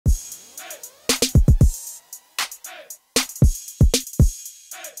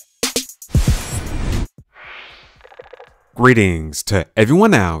Greetings to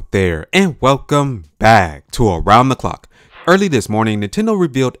everyone out there and welcome back to Around the Clock. Early this morning, Nintendo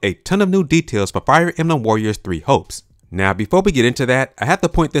revealed a ton of new details for Fire Emblem Warriors 3 Hopes. Now before we get into that, I have to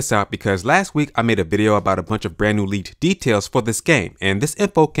point this out because last week I made a video about a bunch of brand new leaked details for this game, and this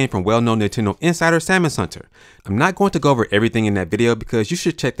info came from well-known Nintendo insider Samus Hunter. I'm not going to go over everything in that video because you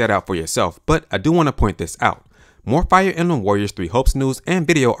should check that out for yourself, but I do want to point this out. More Fire Emblem Warriors 3 Hopes news and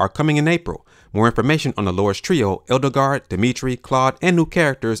video are coming in April. More information on the Lore's trio, Eldegard, Dimitri, Claude, and new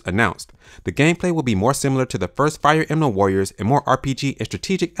characters announced. The gameplay will be more similar to the first Fire Emblem Warriors and more RPG and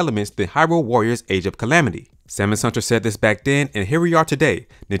strategic elements than Hyrule Warriors Age of Calamity. Samus Hunter said this back then, and here we are today.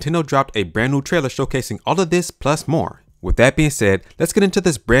 Nintendo dropped a brand new trailer showcasing all of this plus more. With that being said, let's get into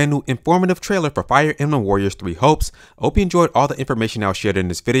this brand new informative trailer for Fire Emblem Warriors 3 Hopes. I hope you enjoyed all the information I shared in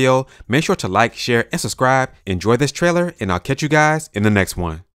this video. Make sure to like, share, and subscribe. Enjoy this trailer, and I'll catch you guys in the next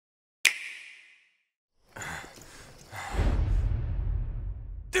one.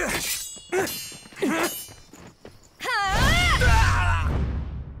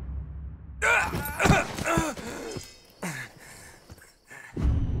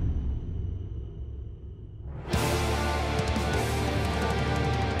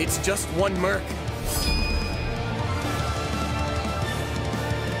 It's just one merc.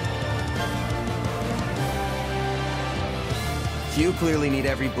 You clearly need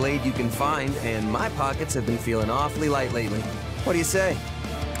every blade you can find, and my pockets have been feeling awfully light lately. What do you say?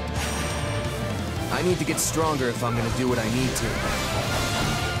 I need to get stronger if I'm gonna do what I need to.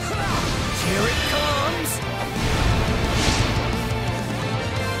 Here it comes!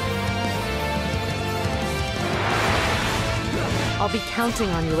 I'll be counting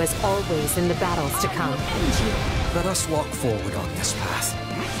on you as always in the battles to come. Let us walk forward on this path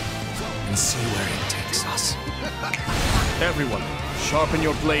and see where it takes us. Everyone, sharpen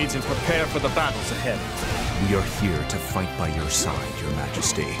your blades and prepare for the battles ahead. We are here to fight by your side, Your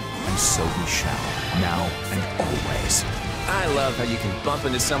Majesty, and so we shall, now and always. I love how you can bump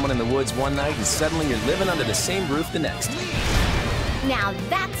into someone in the woods one night and suddenly you're living under the same roof the next. Now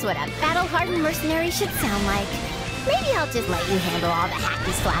that's what a battle-hardened mercenary should sound like. Maybe I'll just let you handle all the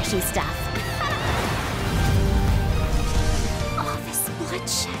hacky splashy stuff. All this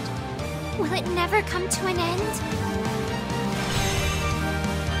bloodshed. Will it never come to an end?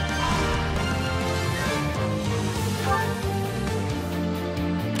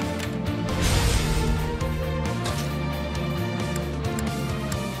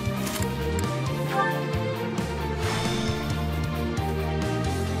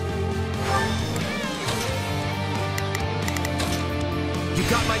 You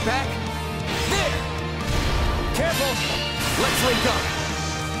got my back? There! Careful! Let's link up.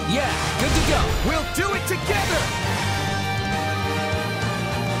 Yeah, good to go. We'll do it together!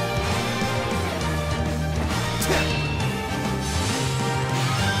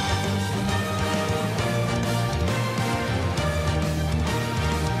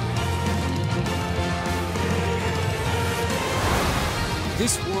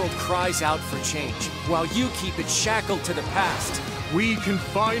 This world cries out for change, while you keep it shackled to the past. We can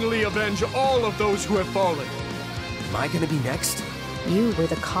finally avenge all of those who have fallen. Am I gonna be next? You were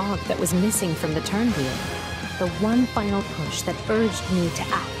the cog that was missing from the turn wheel. The one final push that urged me to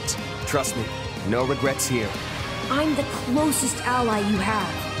act. Trust me, no regrets here. I'm the closest ally you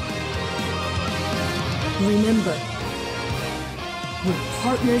have. Remember, we're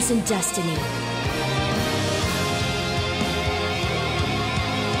partners in destiny.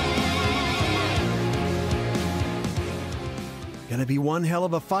 Gonna be one hell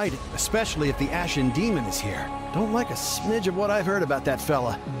of a fight, especially if the Ashen Demon is here. Don't like a smidge of what I've heard about that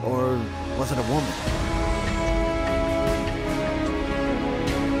fella. Or was it a woman?